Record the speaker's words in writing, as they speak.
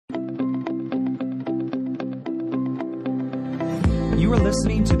You are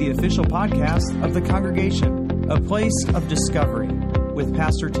listening to the official podcast of the Congregation, a place of discovery, with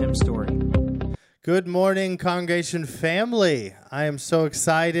Pastor Tim Story. Good morning, Congregation.Family. I am so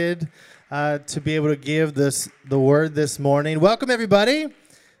excited to be able to give the word this morning. Welcome, everybody.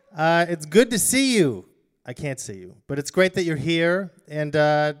 It's good to see you. I can't see you, but it's great that you're here, and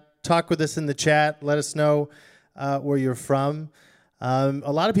talk with us in the chat. Let us know where you're from. A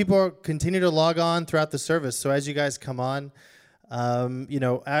lot of people continue to log on throughout the service, so as you guys come on,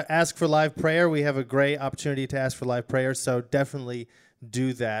 ask for live prayer. We have a great opportunity to ask for live prayer, so definitely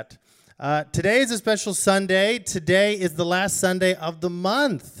do that. Today is a special Sunday. Today is the last Sunday of the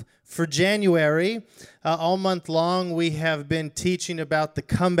month for January. All month long, we have been teaching about the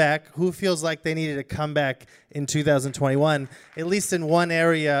comeback. Who feels like they needed a comeback in 2021, at least in one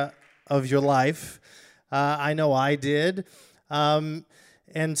area of your life? I know I did. And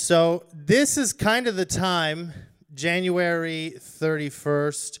so this is kind of the time, January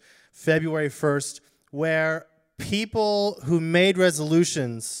 31st, February 1st, where people who made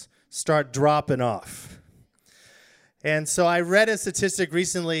resolutions start dropping off. And so I read a statistic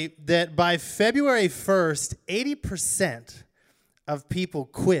recently that by February 1st, 80% of people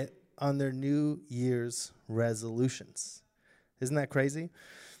quit on their New Year's resolutions. Isn't that crazy?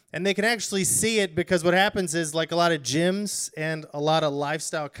 And they can actually see it because what happens is, like, a lot of gyms and a lot of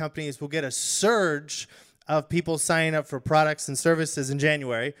lifestyle companies will get a surge of people signing up for products and services in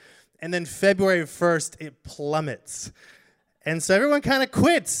January, and then February 1st, it plummets. And so everyone kind of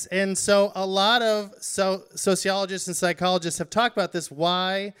quits. And so a lot of sociologists and psychologists have talked about this.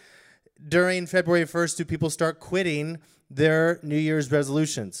 Why, during February 1st, do people start quitting their New Year's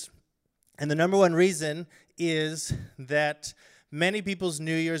resolutions? And the number one reason is that many people's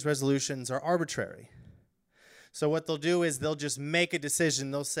New Year's resolutions are arbitrary. So what they'll do is they'll just make a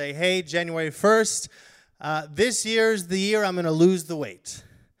decision. They'll say, hey, January 1st, this year's the year I'm going to lose the weight.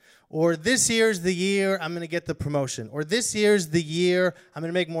 Or this year's the year I'm going to get the promotion. Or this year's the year I'm going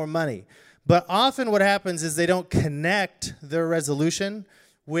to make more money. But often what happens is they don't connect their resolution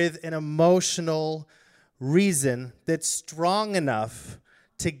with an emotional reason that's strong enough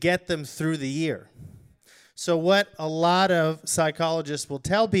to get them through the year. So what a lot of psychologists will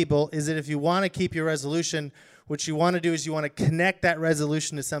tell people is that if you want to keep your resolution, what you want to do is you want to connect that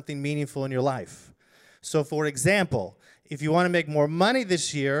resolution to something meaningful in your life. So for example, if you want to make more money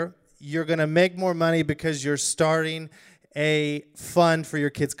this year, you're going to make more money because you're starting a fund for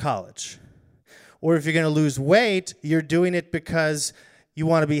your kids' college. Or if you're going to lose weight, you're doing it because you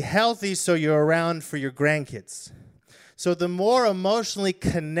want to be healthy so you're around for your grandkids. So the more emotionally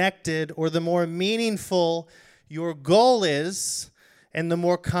connected or the more meaningful your goal is, and the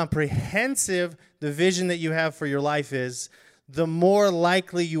more comprehensive the vision that you have for your life is, the more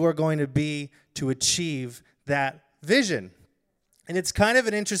likely you are going to be to achieve that vision. And it's kind of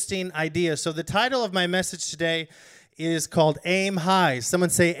an interesting idea. So the title of my message today is called Aim High.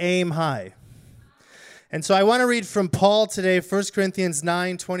 Someone say Aim High. And so I want to read from Paul today, 1 Corinthians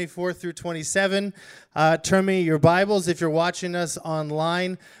 9, 24 through 27. Turn me your Bibles. If you're watching us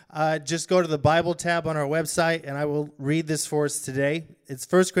online, just go to the Bible tab on our website, and I will read this for us today. It's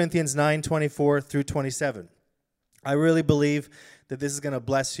 1 Corinthians 9, 24 through 27. I really believe that this is going to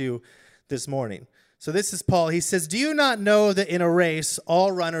bless you this morning. So this is Paul. He says, "Do you not know that in a race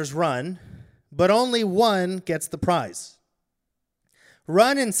all runners run, but only one gets the prize?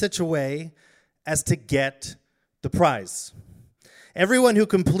 Run in such a way as to get the prize. Everyone who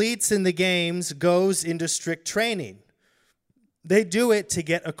completes in the games goes into strict training. They do it to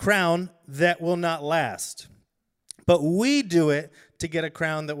get a crown that will not last, but we do it to get a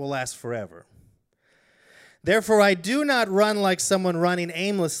crown that will last forever. Therefore, I do not run like someone running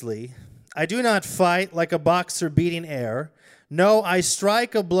aimlessly. I do not fight like a boxer beating air. No, I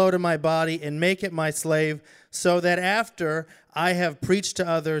strike a blow to my body and make it my slave, so that after I have preached to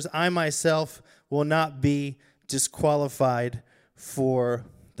others, I myself will not be disqualified for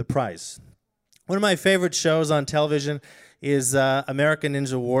the prize." One of my favorite shows on television is American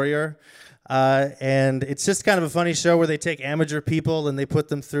Ninja Warrior. And it's just kind of a funny show where they take amateur people and they put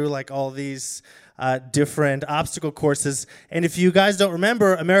them through like all these different obstacle courses. And if you guys don't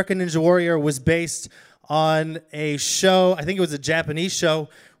remember, American Ninja Warrior was based on a show, I think it was a Japanese show,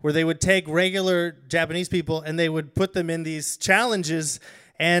 where they would take regular Japanese people and they would put them in these challenges.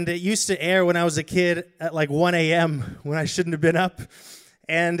 And it used to air when I was a kid at like 1 a.m. when I shouldn't have been up.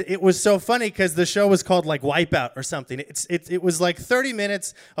 And it was so funny because the show was called like Wipeout or something. It was like 30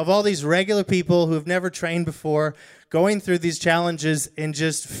 minutes of all these regular people who have never trained before going through these challenges and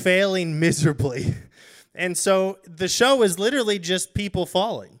just failing miserably. And so the show is literally just people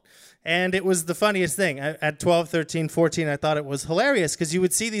falling. And it was the funniest thing. At 12, 13, 14, I thought it was hilarious because you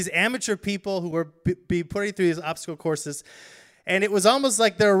would see these amateur people who were be putting through these obstacle courses, and it was almost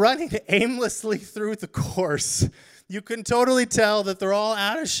like they're running aimlessly through the course. You can totally tell that they're all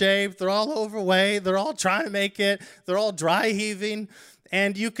out of shape, they're all overweight, they're all trying to make it, they're all dry heaving,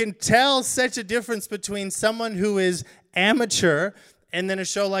 and you can tell such a difference between someone who is amateur and then a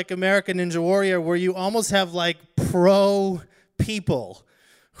show like American Ninja Warrior where you almost have like pro people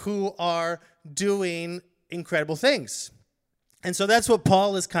who are doing incredible things. And so that's what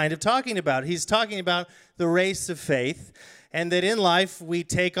Paul is kind of talking about. He's talking about the race of faith, and that in life we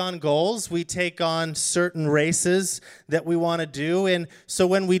take on goals, we take on certain races that we want to do. And so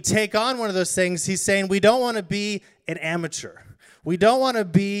when we take on one of those things, he's saying we don't want to be an amateur. We don't want to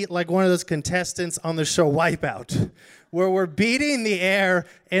be like one of those contestants on the show Wipeout, where we're beating the air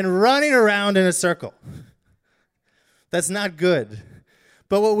and running around in a circle. That's not good.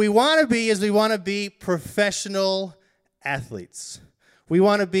 But what we want to be is we want to be professional athletes. We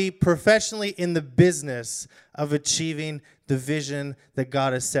want to be professionally in the business of achieving the vision that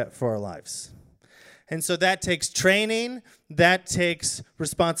God has set for our lives. And so that takes training, that takes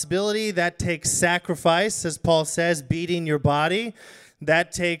responsibility, that takes sacrifice, as Paul says, beating your body.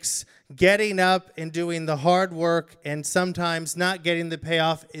 That takes getting up and doing the hard work and sometimes not getting the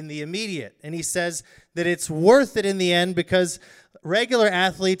payoff in the immediate. And he says that it's worth it in the end because regular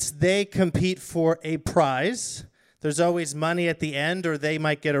athletes, they compete for a prize. There's always money at the end, or they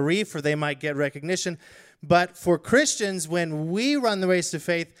might get a wreath, or they might get recognition. But for Christians, when we run the race of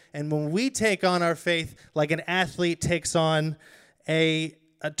faith and when we take on our faith like an athlete takes on a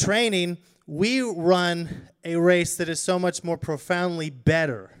training, we run a race that is so much more profoundly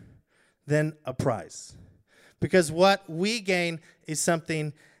better than a prize. Because what we gain is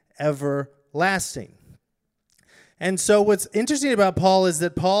something everlasting. And so what's interesting about Paul is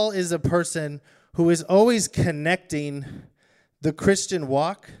that Paul is a person who is always connecting the Christian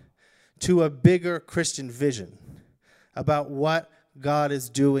walk to a bigger Christian vision about what God is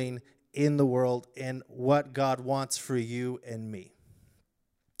doing in the world and what God wants for you and me.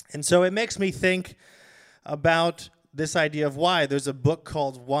 And so it makes me think about this idea of why. There's a book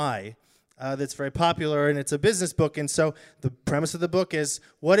called Why that's very popular, and it's a business book. And so the premise of the book is,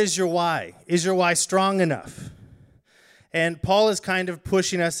 what is your why? Is your why strong enough? And Paul is kind of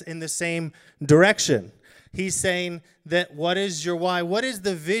pushing us in the same direction. He's saying that what is your why? What is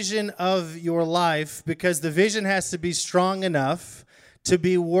the vision of your life? Because the vision has to be strong enough to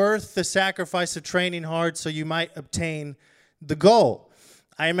be worth the sacrifice of training hard so you might obtain the goal.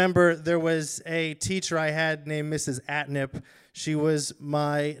 I remember there was a teacher I had named Mrs. Atnip. She was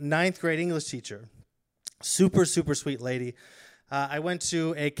my 9th grade English teacher. Super, super sweet lady. I went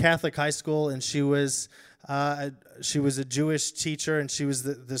to a Catholic high school, and she was a Jewish teacher, and she was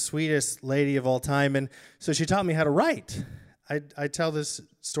the sweetest lady of all time. And so she taught me how to write. I tell this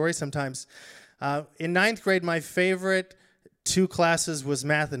story sometimes. In 9th grade, my favorite 2 classes was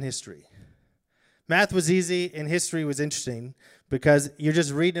math and history. Math was easy, and history was interesting because you're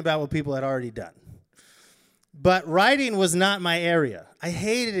just reading about what people had already done. But writing was not my area. I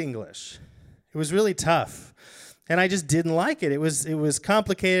hated English. It was really tough. And I just didn't like it. It was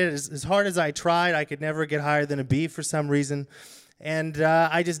complicated. As hard as I tried, I could never get higher than a B for some reason. And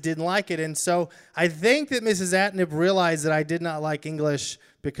I just didn't like it. And so I think that Mrs. Atnip realized that I did not like English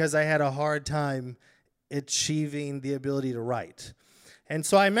because I had a hard time achieving the ability to write. And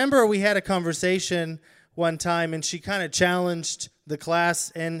so I remember we had a conversation one time, and she kind of challenged the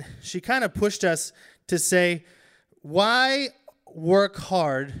class, and she kind of pushed us to say, why work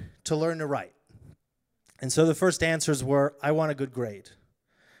hard to learn to write? And so the first answers were, I want a good grade.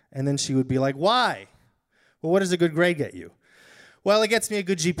 And then she would be like, why? Well, what does a good grade get you? Well, it gets me a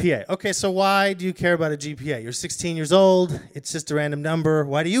good GPA. Okay, so why do you care about a GPA? You're 16 years old. It's just a random number.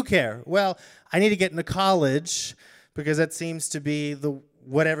 Why do you care? Well, I need to get into college because that seems to be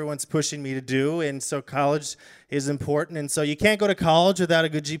what everyone's pushing me to do, and so college is important. And so you can't go to college without a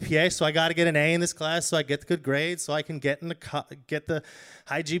good GPA, so I got to get an A in this class so I get the good grades, so I can get the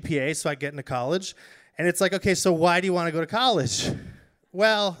high GPA so I get into college. And it's like, okay, so why do you want to go to college?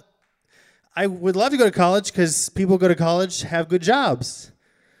 Well, I would love to go to college because people go to college, have good jobs.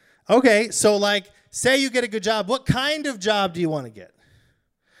 Okay, so like, say you get a good job. What kind of job do you want to get?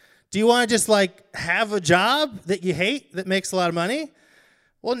 Do you want to just like have a job that you hate that makes a lot of money?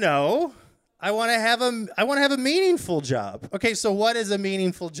 Well, no. I want to have a meaningful job. Okay, so what does a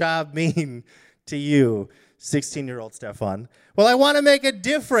meaningful job mean to you, 16-year-old Stefan? Well, I want to make a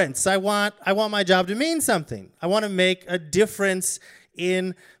difference. I want my job to mean something. I want to make a difference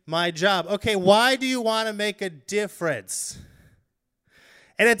in my job. Okay, why do you want to make a difference?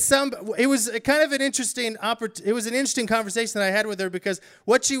 And it was kind of an interesting conversation that I had with her, because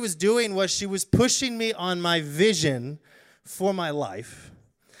what she was doing was she was pushing me on my vision for my life.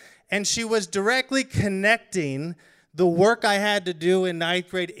 And she was directly connecting the work I had to do in 9th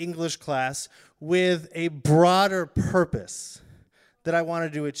grade English class with a broader purpose that I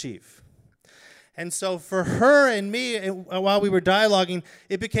wanted to achieve. And so for her and me, while we were dialoguing,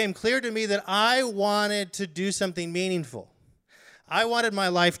 it became clear to me that I wanted to do something meaningful. I wanted my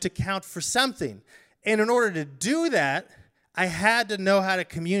life to count for something. And in order to do that, I had to know how to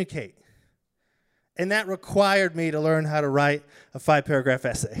communicate. And that required me to learn how to write a 5-paragraph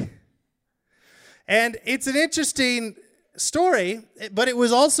essay. And it's an interesting story, but it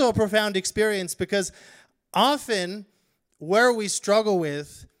was also a profound experience, because often where we struggle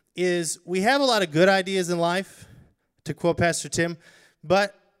with is we have a lot of good ideas in life, to quote Pastor Tim,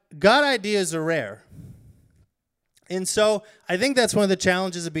 but God ideas are rare. And so I think that's one of the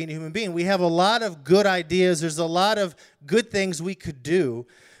challenges of being a human being. We have a lot of good ideas. There's a lot of good things we could do.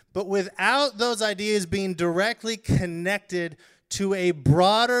 But without those ideas being directly connected to a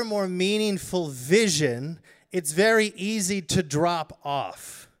broader, more meaningful vision, it's very easy to drop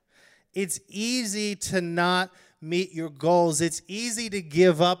off. It's easy to not meet your goals. It's easy to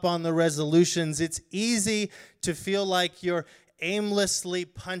give up on the resolutions. It's easy to feel like you're aimlessly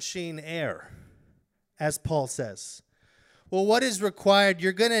punching air, as Paul says. Well, what is required?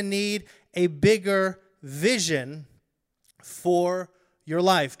 You're going to need a bigger vision for your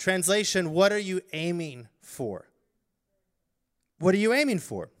life. Translation, what are you aiming for? What are you aiming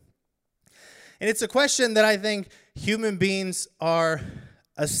for? And it's a question that I think human beings are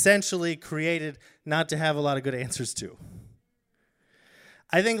essentially created not to have a lot of good answers to.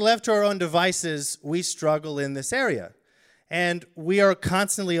 I think left to our own devices, we struggle in this area. And we are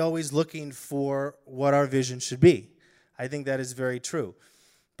constantly always looking for what our vision should be. I think that is very true.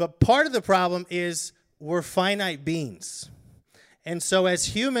 But part of the problem is we're finite beings. And so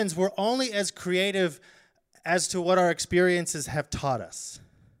as humans, we're only as creative as to what our experiences have taught us.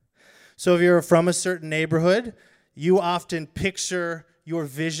 So if you're from a certain neighborhood, you often picture your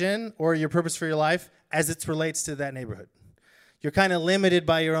vision or your purpose for your life as it relates to that neighborhood. You're kind of limited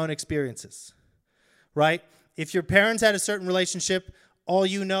by your own experiences, right? If your parents had a certain relationship, all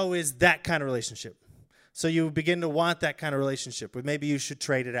you know is that kind of relationship. So you begin to want that kind of relationship, but maybe you should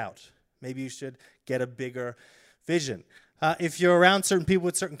trade it out. Maybe you should get a bigger vision. If you're around certain people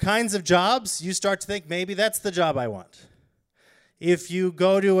with certain kinds of jobs, you start to think, maybe that's the job I want. If you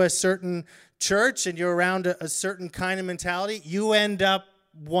go to a certain church and you're around a certain kind of mentality, you end up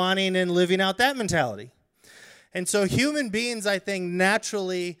wanting and living out that mentality. And so human beings, I think,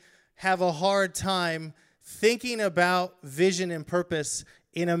 naturally have a hard time thinking about vision and purpose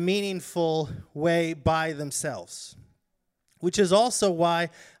in a meaningful way by themselves. Which is also why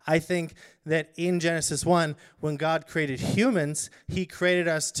I think that in Genesis 1, when God created humans, he created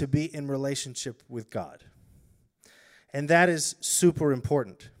us to be in relationship with God. And that is super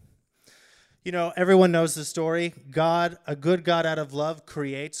important. You know, everyone knows the story. God, a good God out of love,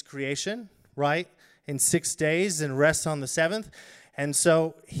 creates creation, right? In 6 days and rests on the seventh. And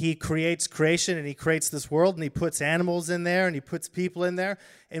so he creates creation and he creates this world and he puts animals in there and he puts people in there.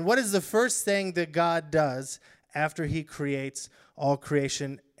 And what is the first thing that God does after he creates all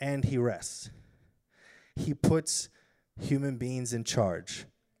creation and he rests? He puts human beings in charge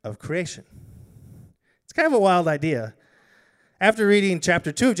of creation. It's kind of a wild idea. After reading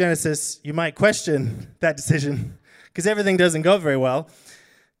chapter 2 of Genesis, you might question that decision because everything doesn't go very well.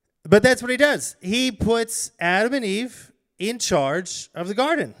 But that's what he does. He puts Adam and Eve in charge of the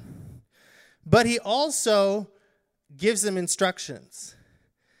garden. But he also gives them instructions.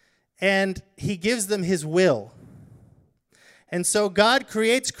 And he gives them his will. And so God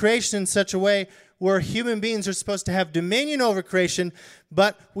creates creation in such a way where human beings are supposed to have dominion over creation,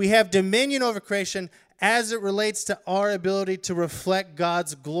 but we have dominion over creation as it relates to our ability to reflect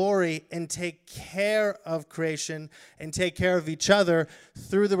God's glory and take care of creation and take care of each other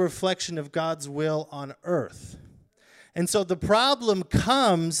through the reflection of God's will on earth. And so the problem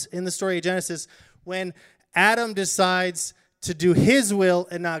comes in the story of Genesis when Adam decides to do his will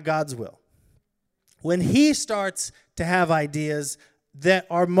and not God's will. When he starts to have ideas that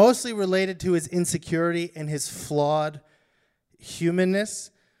are mostly related to his insecurity and his flawed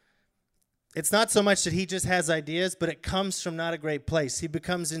humanness, it's not so much that he just has ideas, but it comes from not a great place. He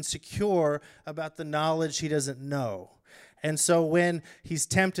becomes insecure about the knowledge he doesn't know. And so when he's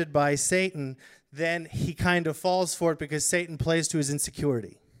tempted by Satan, then he kind of falls for it because Satan plays to his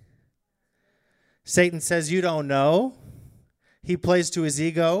insecurity. Satan says, you don't know. He plays to his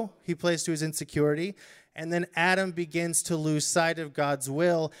ego. He plays to his insecurity. And then Adam begins to lose sight of God's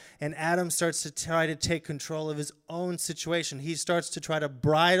will, and Adam starts to try to take control of his own situation. He starts to try to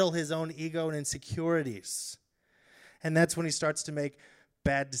bridle his own ego and insecurities. And that's when he starts to make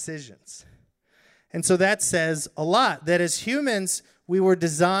bad decisions. And so that says a lot, that as humans, we were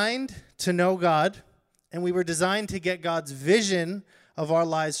designed to know God, and we were designed to get God's vision of our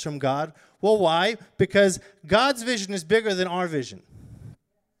lives from God. Well, why? Because God's vision is bigger than our vision.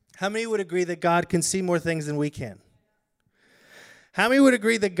 How many would agree that God can see more things than we can? How many would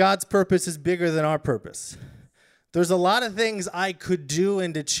agree that God's purpose is bigger than our purpose? There's a lot of things I could do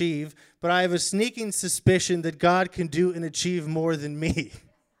and achieve, but I have a sneaking suspicion that God can do and achieve more than me.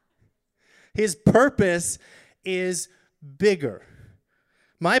 His purpose is bigger.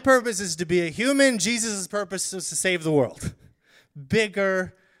 My purpose is to be a human. Jesus' purpose is to save the world.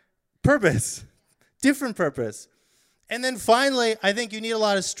 Bigger purpose. Different purpose. And then finally, I think you need a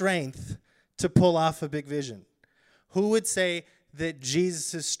lot of strength to pull off a big vision. Who would say that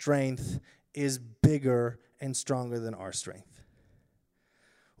Jesus' strength is bigger and stronger than our strength?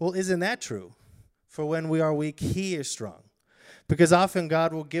 Well, isn't that true? For when we are weak, he is strong. Because often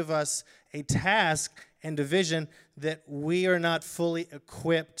God will give us a task and a vision that we are not fully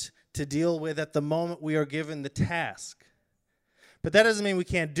equipped to deal with at the moment we are given the task. But that doesn't mean we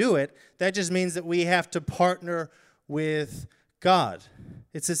can't do it. That just means that we have to partner with God.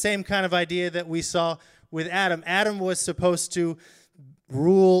 It's the same kind of idea that we saw with Adam. Adam was supposed to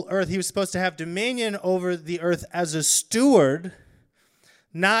rule earth. He was supposed to have dominion over the earth as a steward,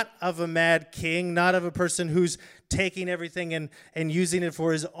 not of a mad king, not of a person who's taking everything and using it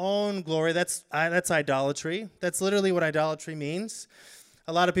for his own glory. That's idolatry. That's literally what idolatry means.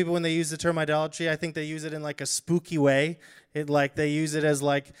 A lot of people, when they use the term idolatry, I think they use it in like a spooky way. They use it as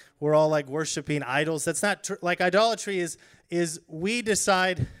like we're all like worshiping idols. That's not true. Like idolatry is we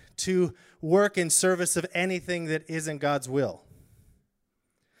decide to work in service of anything that isn't God's will.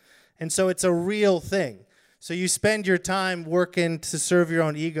 And so it's a real thing. So you spend your time working to serve your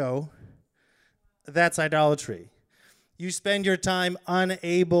own ego. That's idolatry. You spend your time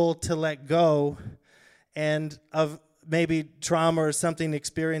unable to let go and of maybe trauma or something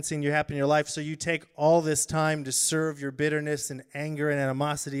experiencing you happen in your life, so you take all this time to serve your bitterness and anger and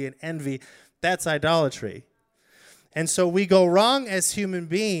animosity and envy. That's idolatry. And so we go wrong as human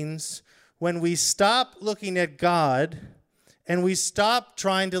beings when we stop looking at God and we stop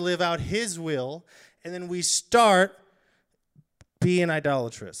trying to live out his will, and then we start being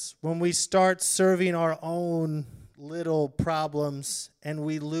idolatrous. When we start serving our own little problems and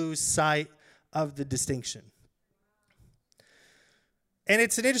we lose sight of the distinction. And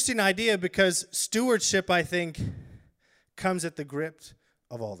it's an interesting idea because stewardship, I think, comes at the grip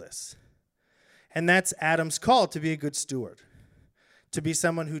of all this. And that's Adam's call to be a good steward, to be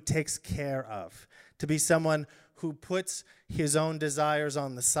someone who takes care of, to be someone who puts his own desires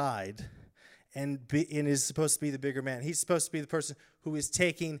on the side and is supposed to be the bigger man. He's supposed to be the person who is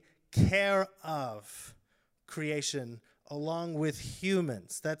taking care of creation along with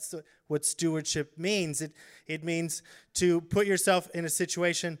humans. That's what stewardship means. It means to put yourself in a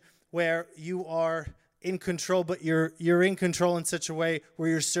situation where you are in control, but you're in control in such a way where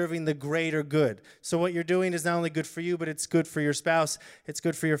you're serving the greater good. So what you're doing is not only good for you, but it's good for your spouse, it's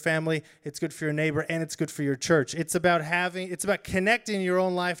good for your family, it's good for your neighbor, and it's good for your church. It's about connecting your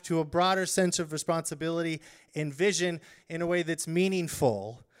own life to a broader sense of responsibility and vision in a way that's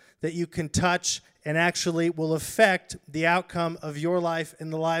meaningful, that you can touch and actually will affect the outcome of your life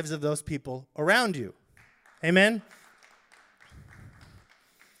and the lives of those people around you. Amen?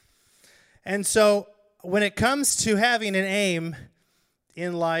 And so when it comes to having an aim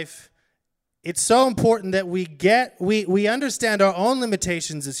in life, it's so important that we understand our own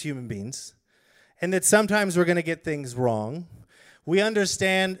limitations as human beings, and that sometimes we're going to get things wrong. We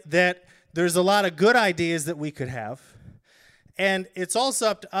understand that there's a lot of good ideas that we could have, and it's also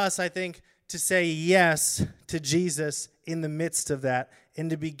up to us, I think, to say yes to Jesus in the midst of that, and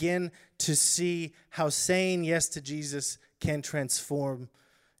to begin to see how saying yes to Jesus can transform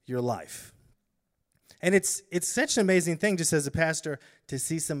your life. And it's such an amazing thing, just as a pastor, to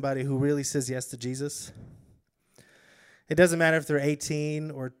see somebody who really says yes to Jesus. It doesn't matter if they're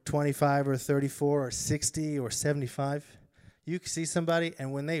 18 or 25 or 34 or 60 or 75. You can see somebody,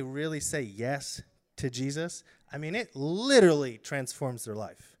 and when they really say yes to Jesus, I mean, it literally transforms their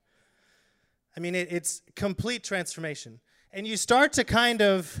life. I mean, it's complete transformation. And you start to kind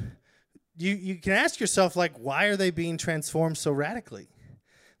of, you can ask yourself, like, why are they being transformed so radically?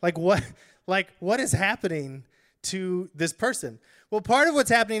 Like, what is happening to this person? Well, part of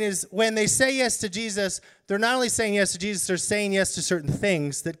what's happening is when they say yes to Jesus, they're not only saying yes to Jesus, they're saying yes to certain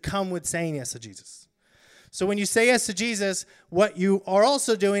things that come with saying yes to Jesus. So when you say yes to Jesus, what you are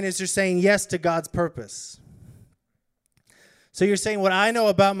also doing is you're saying yes to God's purpose. So you're saying what I know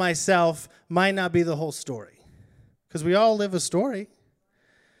about myself might not be the whole story. Because we all live a story.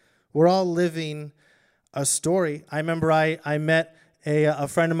 We're all living a story. I remember I met a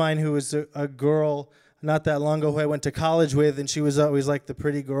friend of mine who was a girl not that long ago who I went to college with, and she was always like the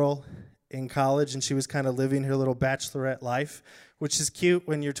pretty girl in college, and she was kind of living her little bachelorette life, which is cute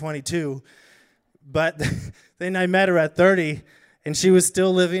when you're 22. But then I met her at 30, and she was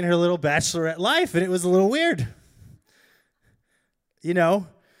still living her little bachelorette life, and it was a little weird. You know?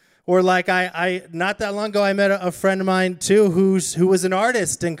 Or like I not that long ago, I met a friend of mine, too, who was an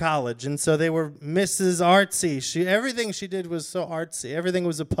artist in college, and so they were Mrs. Artsy. Everything she did was so artsy. Everything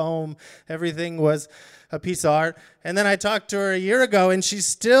was a poem. Everything was a piece of art. And then I talked to her a year ago, and she's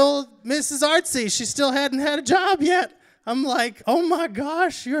still Mrs. Artsy. She still hadn't had a job yet. I'm like, oh my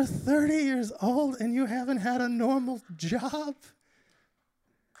gosh, you're 30 years old and you haven't had a normal job?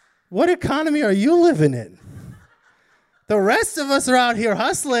 What economy are you living in? The rest of us are out here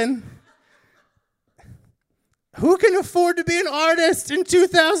hustling. Who can afford to be an artist in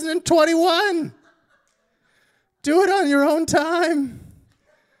 2021? Do it on your own time.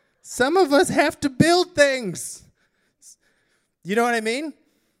 Some of us have to build things. You know what I mean?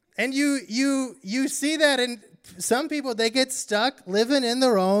 And you see that in some people, they get stuck living in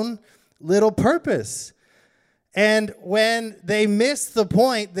their own little purpose. And when they miss the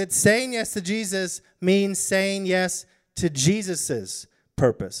point that saying yes to Jesus means saying yes to Jesus's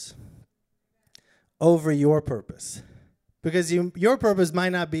purpose over your purpose. Because your purpose might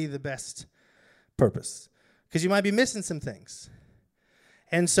not be the best purpose. Because you might be missing some things.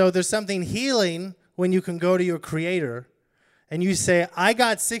 And so there's something healing when you can go to your Creator and you say, I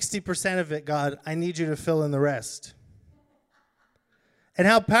got 60% of it, God. I need you to fill in the rest. And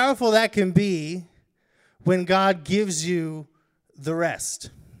how powerful that can be when God gives you the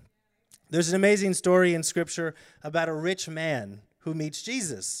rest. There's an amazing story in Scripture about a rich man who meets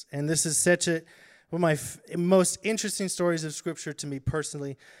Jesus. And this is one of my most interesting stories of Scripture to me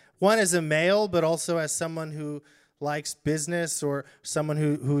personally. One as a male, but also as someone who likes business or someone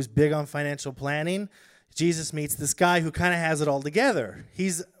who's big on financial planning. Jesus meets this guy who kind of has it all together.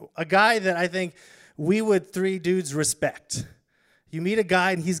 He's a guy that I think we would three dudes respect. You meet a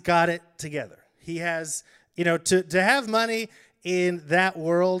guy and he's got it together. He has, to have money in that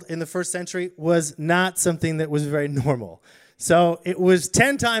world in the first century was not something that was very normal. So it was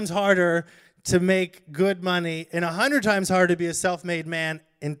 10 times harder to make good money and 100 times harder to be a self-made man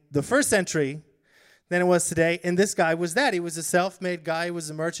in the first century than it was today. And this guy was that. He was a self-made guy. He was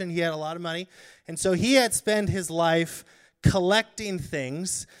a merchant. He had a lot of money. And so he had spent his life collecting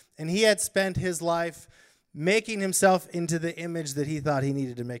things, and he had spent his life making himself into the image that he thought he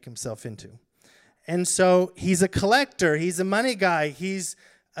needed to make himself into. And so he's a collector. He's a money guy. He's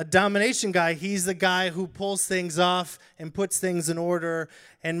a domination guy. He's the guy who pulls things off and puts things in order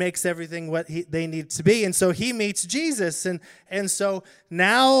and makes everything what they need to be. And so he meets Jesus. And so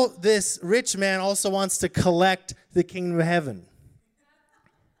now this rich man also wants to collect the kingdom of heaven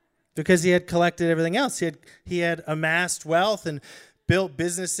because he had collected everything else. He had amassed wealth and built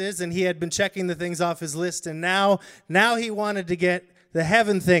businesses, and he had been checking the things off his list. And now he wanted to get the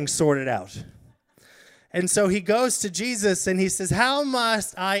heaven thing sorted out. And so he goes to Jesus and he says, how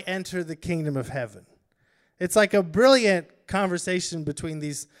must I enter the kingdom of heaven? It's like a brilliant conversation between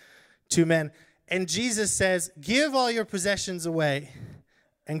these two men. And Jesus says, give all your possessions away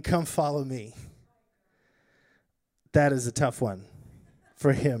and come follow me. That is a tough one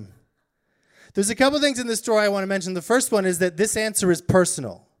for him. There's a couple things in this story I want to mention. The first one is that this answer is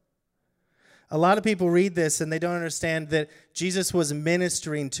personal. A lot of people read this and they don't understand that Jesus was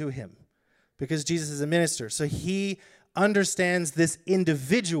ministering to him. Because Jesus is a minister. So he understands this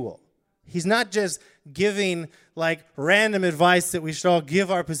individual. He's not just giving like random advice that we should all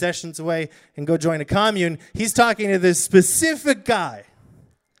give our possessions away and go join a commune. He's talking to this specific guy.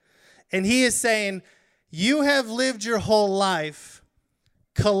 And he is saying, you have lived your whole life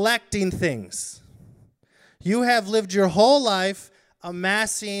collecting things. You have lived your whole life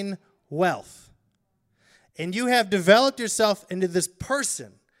amassing wealth. And you have developed yourself into this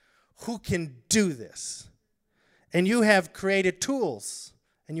person who can do this. And you have created tools,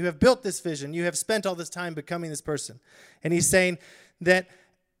 and you have built this vision. You have spent all this time becoming this person. And he's saying that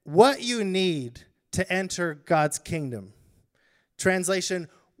what you need to enter God's kingdom, translation,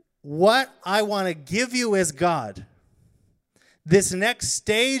 what I want to give you as God, this next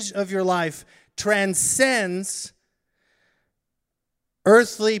stage of your life transcends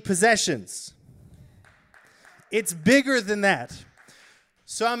earthly possessions. It's bigger than that.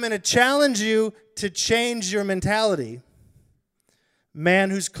 So I'm going to challenge you to change your mentality, man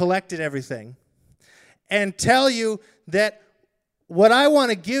who's collected everything, and tell you that what I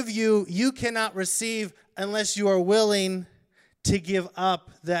want to give you, you cannot receive unless you are willing to give up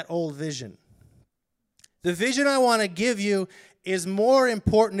that old vision. The vision I want to give you is more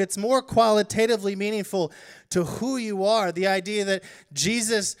important. It's more qualitatively meaningful to who you are. The idea that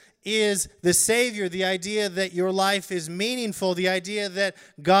Jesus is the Savior, the idea that your life is meaningful, the idea that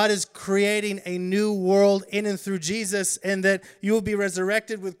God is creating a new world in and through Jesus, and that you will be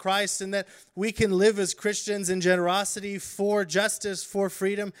resurrected with Christ, and that we can live as Christians in generosity, for justice, for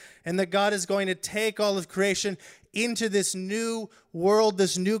freedom, and that God is going to take all of creation into this new world,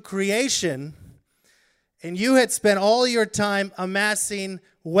 this new creation. And you had spent all your time amassing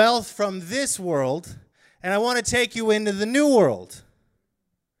wealth from this world, and I want to take you into the new world.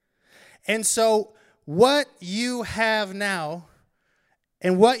 And so what you have now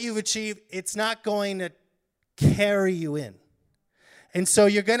and what you've achieved, it's not going to carry you in. And so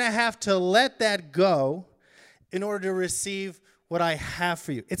you're going to have to let that go in order to receive what I have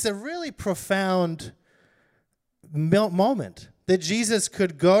for you. It's a really profound moment that Jesus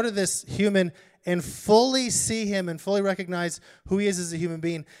could go to this human and fully see him and fully recognize who he is as a human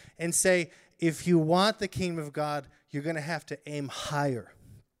being and say, if you want the kingdom of God, you're going to have to aim higher.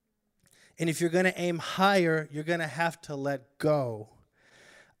 And if you're going to aim higher, you're going to have to let go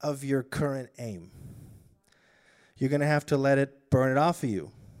of your current aim. You're going to have to let it burn it off of you.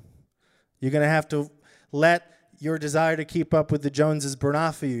 You're going to have to let your desire to keep up with the Joneses burn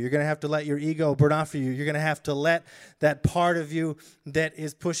off of you. You're going to have to let your ego burn off of you. You're going to have to let that part of you that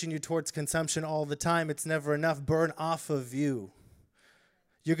is pushing you towards consumption all the time, it's never enough, burn off of you.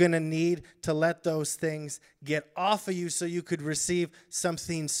 You're going to need to let those things get off of you so you could receive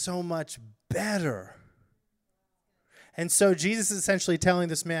something so much better. And so Jesus is essentially telling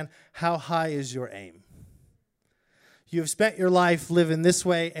this man, how high is your aim? You've spent your life living this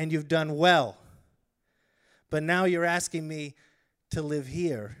way and you've done well. But now you're asking me to live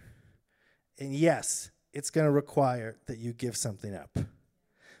here. And yes, it's going to require that you give something up.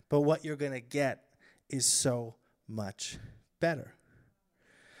 But what you're going to get is so much better.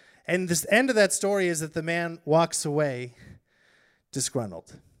 And the end of that story is that the man walks away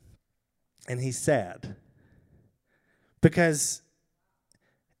disgruntled. And he's sad. Because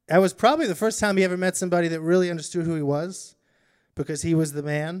that was probably the first time he ever met somebody that really understood who he was. Because he was the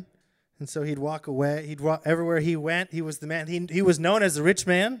man. And so he'd walk away. Everywhere he went, he was the man. He was known as the rich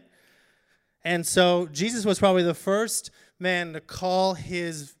man. And so Jesus was probably the first man to call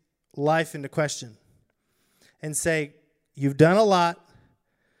his life into question. And say, you've done a lot.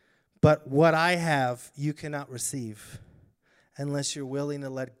 But what I have, you cannot receive unless you're willing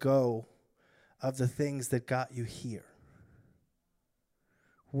to let go of the things that got you here.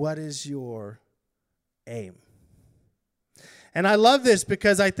 What is your aim? And I love this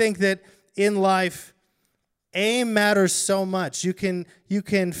because I think that in life, aim matters so much. You can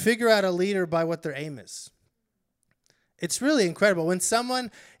figure out a leader by what their aim is. It's really incredible. When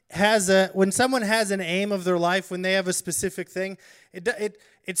someone has an aim of their life, when they have a specific thing,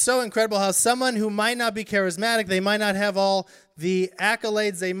 it's so incredible how someone who might not be charismatic, they might not have all the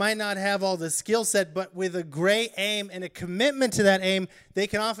accolades, they might not have all the skill set, but with a great aim and a commitment to that aim, they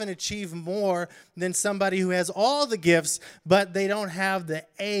can often achieve more than somebody who has all the gifts, but they don't have the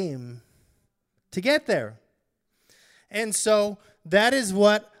aim to get there. And so that is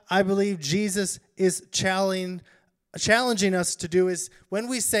what I believe Jesus is challenging us to do, is when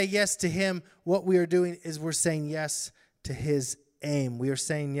we say yes to him, what we are doing is we're saying yes to his aim. We are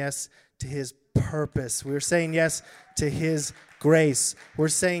saying yes to his purpose. We are saying yes to his grace. We're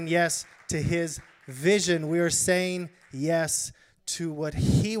saying yes to his vision. We are saying yes to what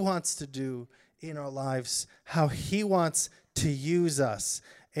he wants to do in our lives, how he wants to use us,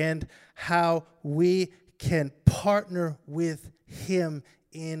 and how we can partner with him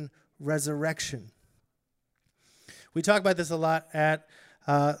in resurrection. We talk about this a lot at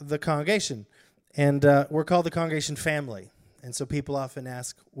the congregation, and we're called the Congregation.Family. And so people often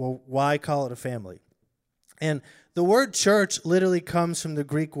ask, well, why call it a family? And the word church literally comes from the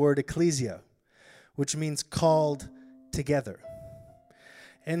Greek word ecclesia, which means called together.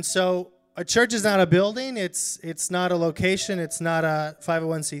 And so a church is not a building, it's not a location, it's not a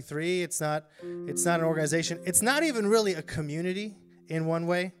 501c3, it's not an organization. It's not even really a community in one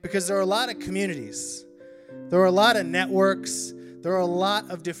way, because there are a lot of communities. There are a lot of networks. There are a lot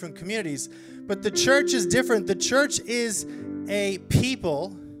of different communities. But the church is different. The church is a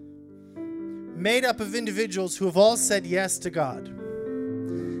people made up of individuals who have all said yes to God.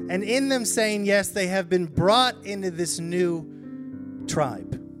 And in them saying yes, they have been brought into this new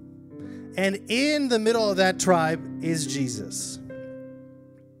tribe. And in the middle of that tribe is Jesus.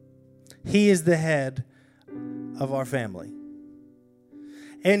 He is the head of our family.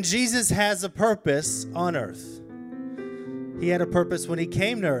 And Jesus has a purpose on earth. He had a purpose when he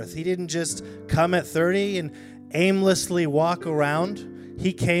came to earth. He didn't just come at 30 and aimlessly walk around.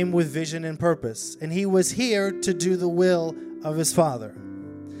 He came with vision and purpose. And he was here to do the will of his Father.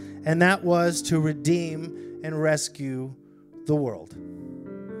 And that was to redeem and rescue the world.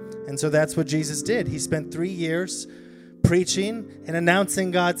 And so that's what Jesus did. He spent 3 years preaching and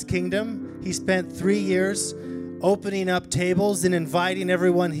announcing God's kingdom. He spent 3 years opening up tables and inviting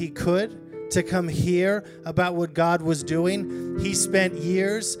everyone he could to come hear about what God was doing. He spent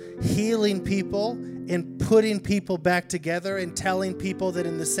years healing people and putting people back together and telling people that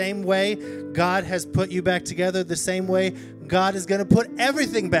in the same way God has put you back together, the same way God is going to put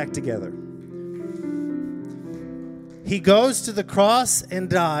everything back together. He goes to the cross and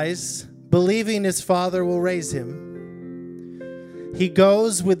dies, believing his Father will raise him. He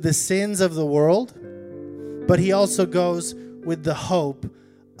goes with the sins of the world, but he also goes with the hope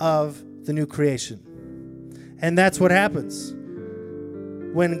of the new creation. And that's what happens.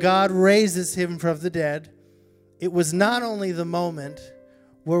 When God raises him from the dead, it was not only the moment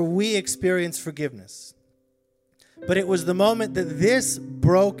where we experience forgiveness, but it was the moment that this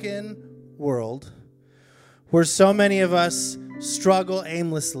broken world, where so many of us struggle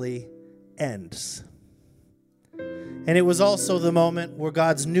aimlessly, ends. And it was also the moment where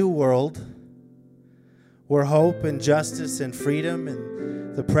God's new world, where hope and justice and freedom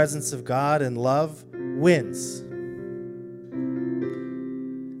and the presence of God and love wins.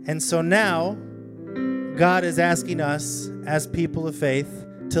 And so now, God is asking us as people of faith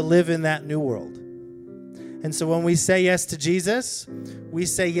to live in that new world. And so when we say yes to Jesus, we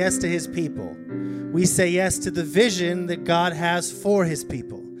say yes to his people. We say yes to the vision that God has for his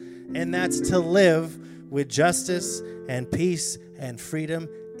people. And that's to live with justice and peace and freedom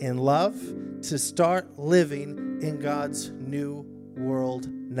and love, to start living in God's new world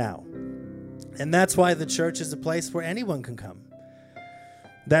now. And that's why the church is a place where anyone can come.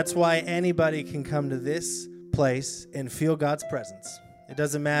 That's why anybody can come to this place and feel God's presence. It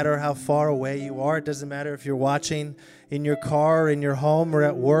doesn't matter how far away you are. It doesn't matter if you're watching in your car, in your home, or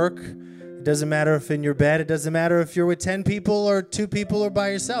at work. It doesn't matter if in your bed. It doesn't matter if you're with 10 people or 2 people or by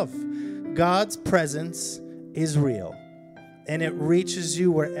yourself. God's presence is real, and it reaches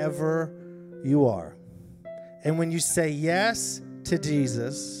you wherever you are. And when you say yes to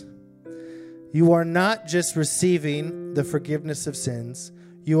Jesus, you are not just receiving the forgiveness of sins.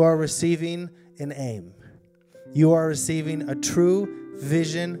 You are receiving an aim. You are receiving a true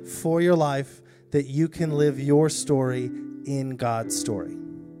vision for your life that you can live your story in God's story.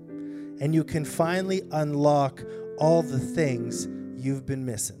 And you can finally unlock all the things you've been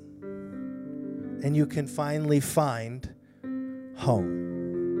missing. And you can finally find home.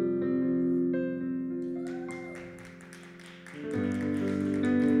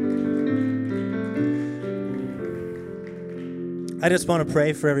 I just want to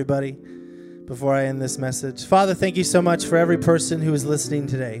pray for everybody before I end this message. Father, thank you so much for every person who is listening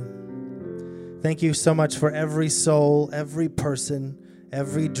today. Thank you so much for every soul, every person,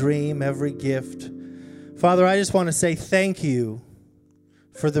 every dream, every gift. Father, I just want to say thank you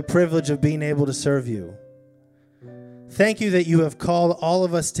for the privilege of being able to serve you. Thank you that you have called all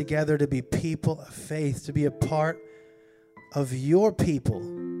of us together to be people of faith, to be a part of your people.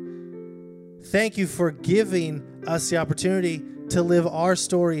 Thank you for giving us the opportunity to live our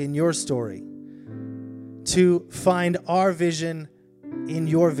story in your story, to find our vision in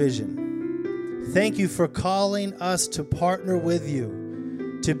your vision. Thank you for calling us to partner with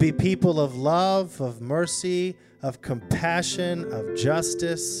you, to be people of love, of mercy, of compassion, of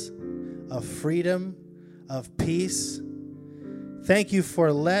justice, of freedom, of peace. Thank you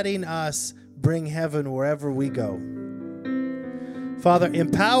for letting us bring heaven wherever we go. Father,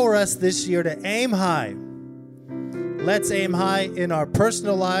 empower us this year to aim high. Let's aim high in our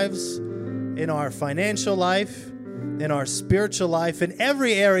personal lives, in our financial life, in our spiritual life, in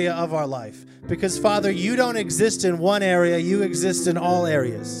every area of our life. Because, Father, you don't exist in one area, you exist in all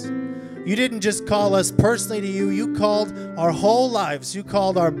areas. You didn't just call us personally to you, you called our whole lives. You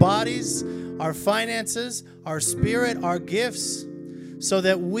called our bodies, our finances, our spirit, our gifts, so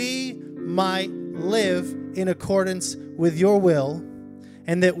that we might live in accordance with your will,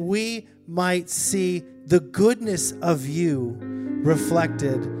 and that we might see the goodness of you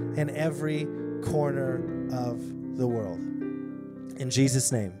reflected in every corner of the world. In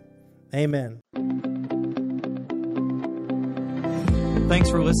Jesus' name, amen. Thanks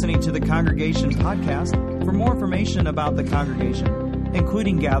for listening to the Congregation podcast. For more information about the Congregation,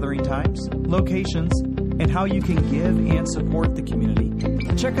 including gathering times, locations, and how you can give and support the community.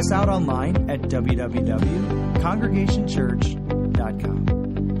 Check us out online at www.congregationchurch.org.